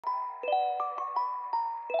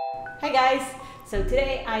Hi guys! So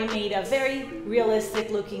today I made a very realistic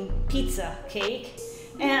looking pizza cake,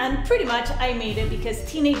 and pretty much I made it because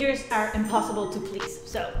teenagers are impossible to please,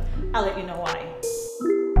 so I'll let you know why.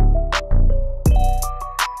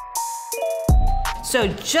 So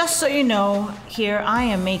just so you know, here I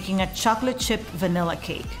am making a chocolate chip vanilla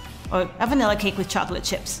cake, or a vanilla cake with chocolate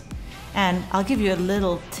chips. And I'll give you a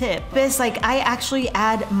little tip. It's like I actually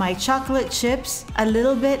add my chocolate chips a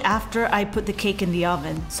little bit after I put the cake in the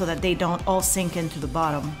oven so that they don't all sink into the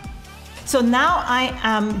bottom. So now I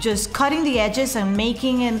am just cutting the edges and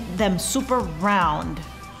making them super round.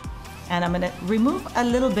 And I'm gonna remove a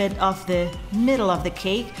little bit of the middle of the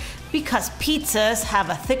cake because pizzas have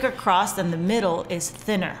a thicker crust and the middle is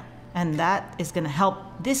thinner. And that is gonna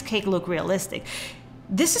help this cake look realistic.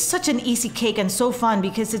 This is such an easy cake and so fun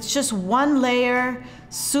because it's just one layer,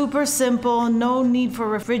 super simple, no need for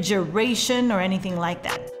refrigeration or anything like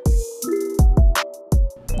that.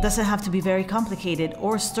 It doesn't have to be very complicated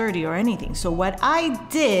or sturdy or anything. So what I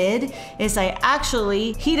did is I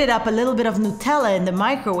actually heated up a little bit of Nutella in the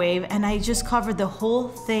microwave and I just covered the whole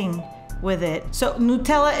thing with it. So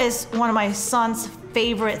Nutella is one of my son's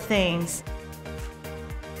favorite things.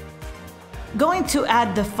 Going to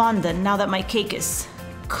add the fondant now that my cake is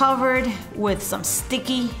covered with some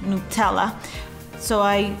sticky Nutella. So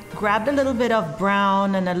I grabbed a little bit of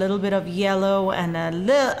brown and a little bit of yellow and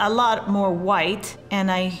a lot more white, and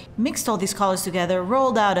I mixed all these colors together,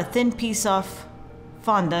 rolled out a thin piece of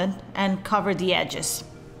fondant and covered the edges.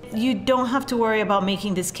 You don't have to worry about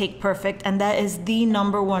making this cake perfect, and that is the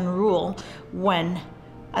 #1 rule when,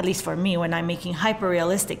 at least for me, when I'm making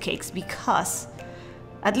hyper-realistic cakes, because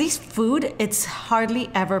at least food, it's hardly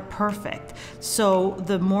ever perfect. So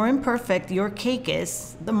the more imperfect your cake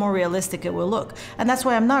is, the more realistic it will look. And that's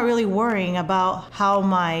why I'm not really worrying about how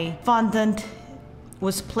my fondant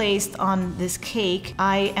was placed on this cake.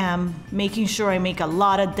 I am making sure I make a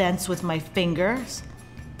lot of dents with my fingers.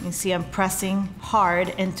 You can see I'm pressing hard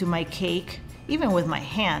into my cake, even with my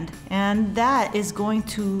hand. And that is going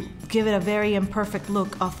to give it a very imperfect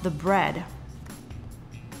look of the bread.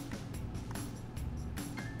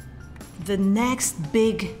 The next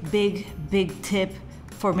big tip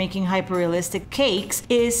for making hyper-realistic cakes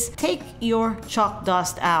is take your chalk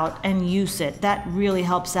dust out and use it. That really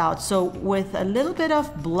helps out. So with a little bit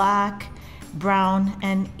of black, brown,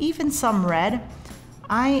 and even some red,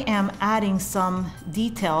 I am adding some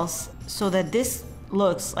details so that this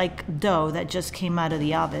looks like dough that just came out of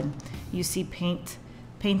the oven. You see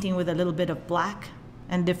painting with a little bit of black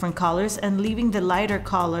and different colors, and leaving the lighter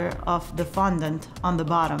color of the fondant on the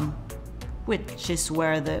bottom, which is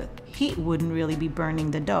where the heat wouldn't really be burning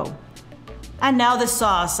the dough. And now the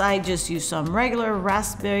sauce. I just used some regular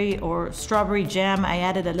raspberry or strawberry jam. I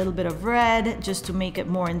added a little bit of red just to make it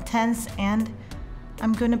more intense, and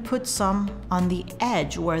I'm gonna put some on the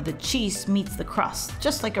edge where the cheese meets the crust,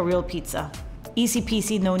 just like a real pizza. Easy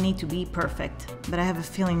peasy, no need to be perfect. But I have a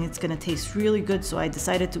feeling it's gonna taste really good, so I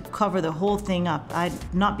decided to cover the whole thing up.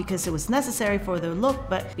 Not because it was necessary for the look,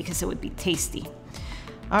 but because it would be tasty.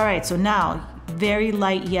 All right, so now very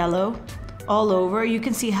light yellow all over. You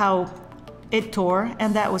can see how it tore,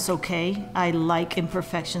 and that was okay. I like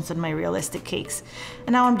imperfections in my realistic cakes.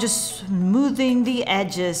 And now I'm just smoothing the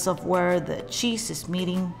edges of where the cheese is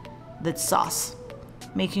meeting the sauce,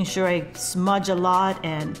 making sure I smudge a lot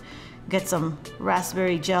and get some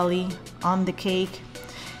raspberry jelly on the cake.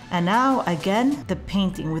 And now again, the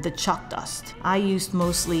painting with the chalk dust. I used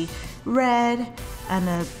mostly red and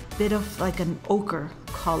a bit of like an ochre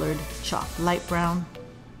colored chalk, light brown.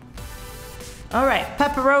 All right,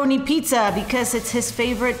 pepperoni pizza, because it's his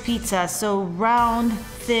favorite pizza. So round,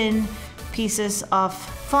 thin pieces of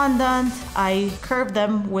fondant. I curve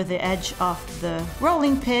them with the edge of the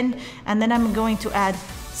rolling pin, and then I'm going to add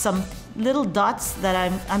some little dots that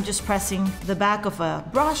I'm just pressing the back of a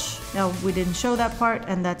brush. Now we didn't show that part,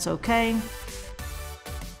 and that's okay.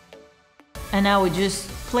 And now we just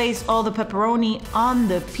place all the pepperoni on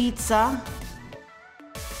the pizza.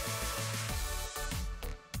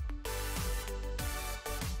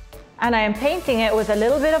 And I am painting it with a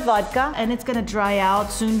little bit of vodka, and it's gonna dry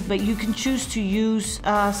out soon, but you can choose to use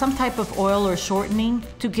some type of oil or shortening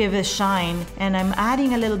to give a shine. And I'm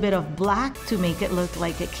adding a little bit of black to make it look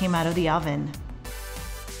like it came out of the oven.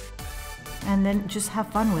 And then just have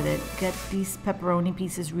fun with it. Get these pepperoni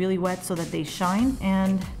pieces really wet so that they shine,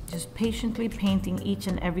 and just patiently painting each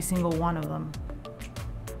and every single one of them.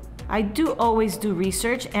 I do always do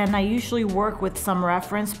research, and I usually work with some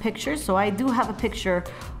reference pictures, so I do have a picture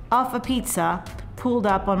of a pizza pulled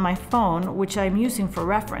up on my phone, which I'm using for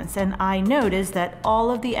reference, and I noticed that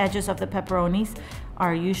all of the edges of the pepperonis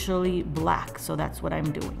are usually black, so that's what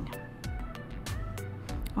I'm doing.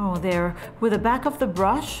 Oh, there, with the back of the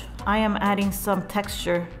brush, I am adding some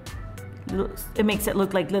texture. It makes it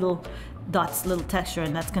look like little dots, little texture,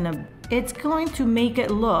 and it's going to make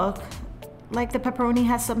it look like the pepperoni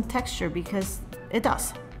has some texture, because it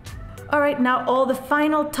does. All right, now all the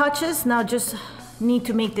final touches. Now just need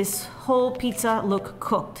to make this whole pizza look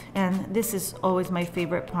cooked. And this is always my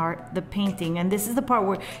favorite part, the painting. And this is the part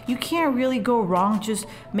where you can't really go wrong. Just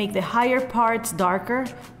make the higher parts darker,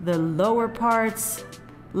 the lower parts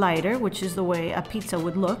lighter, which is the way a pizza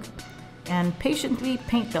would look. And patiently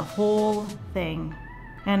paint the whole thing.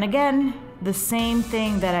 And again, the same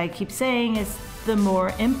thing that I keep saying is the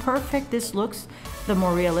more imperfect this looks, the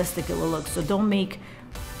more realistic it will look. So don't make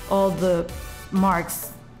all the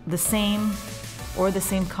marks the same or the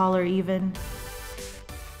same color even.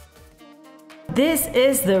 This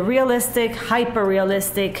is the realistic,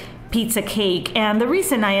 hyper-realistic pizza cake. And the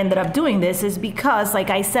reason I ended up doing this is because, like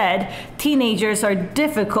I said, teenagers are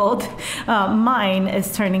difficult. Mine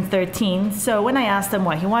is turning 13. So when I asked him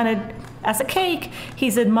what he wanted as a cake,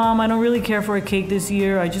 he said, "Mom, I don't really care for a cake this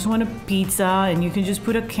year. I just want a pizza, and you can just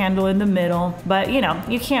put a candle in the middle." But you know,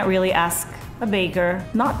 you can't really ask a baker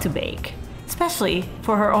not to bake, especially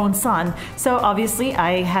for her own son. So obviously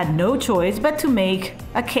I had no choice but to make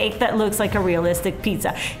a cake that looks like a realistic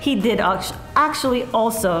pizza. He did actually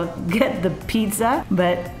also get the pizza,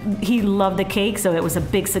 but he loved the cake, so it was a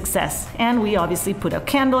big success. And we obviously put a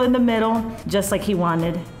candle in the middle, just like he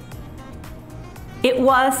wanted. It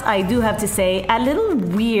was, I do have to say, a little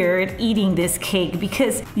weird eating this cake,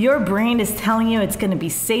 because your brain is telling you it's gonna be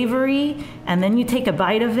savory, and then you take a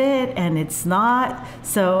bite of it and it's not.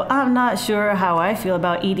 So I'm not sure how I feel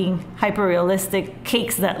about eating hyper-realistic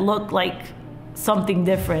cakes that look like something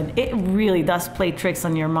different. It really does play tricks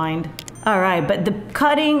on your mind. All right, but the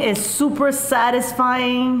cutting is super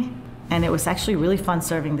satisfying, and it was actually really fun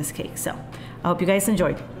serving this cake. So I hope you guys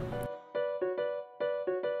enjoyed.